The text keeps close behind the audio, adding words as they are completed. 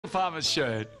Farmer's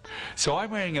shirt. So I'm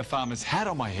wearing a farmer's hat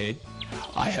on my head,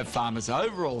 I have farmer's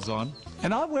overalls on,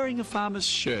 and I'm wearing a farmer's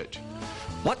shirt.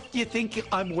 What do you think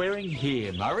I'm wearing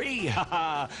here, Murray?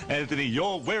 Anthony,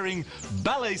 you're wearing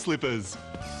ballet slippers.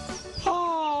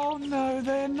 Oh, no,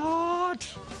 they're not.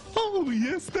 Oh,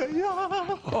 yes, they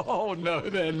are. Oh, no,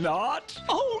 they're not.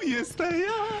 Oh, yes, they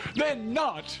are. They're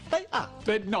not. They are.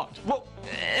 They're not. Well,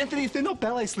 Anthony, if they're not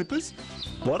ballet slippers,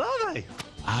 what are they?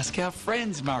 Ask our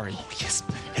friends, Murray. Yes,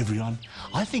 everyone,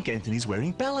 I think Anthony's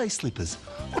wearing ballet slippers.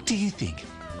 What do you think?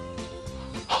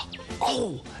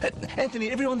 Oh, Anthony,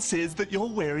 everyone says that you're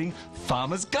wearing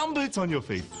farmer's gumboots on your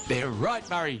feet. They're right,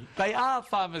 Murray. They are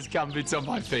farmer's gumboots on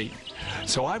my feet.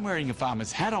 So I'm wearing a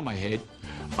farmer's hat on my head,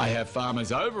 I have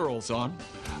farmer's overalls on,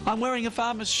 I'm wearing a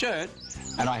farmer's shirt,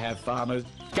 and I have farmer's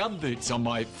gumboots on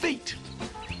my feet.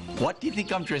 What do you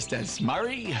think I'm dressed as,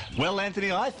 Murray? Well,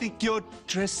 Anthony, I think you're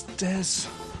dressed as...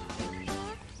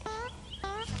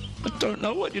 I don't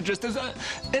know what you're dressed as.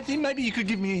 Anthony, maybe you could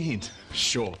give me a hint.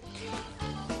 Sure.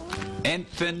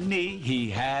 Anthony, he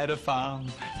had a farm,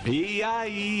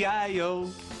 E-I-E-I-O.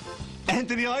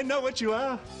 Anthony, I know what you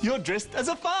are. You're dressed as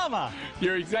a farmer.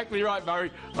 You're exactly right,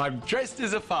 Murray. I'm dressed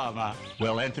as a farmer.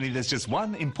 Well, Anthony, there's just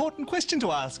one important question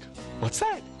to ask. What's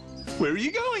that? Where are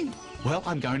you going? Well,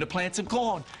 I'm going to plant some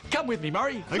corn. Come with me,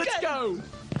 Murray. Let's Okay. go.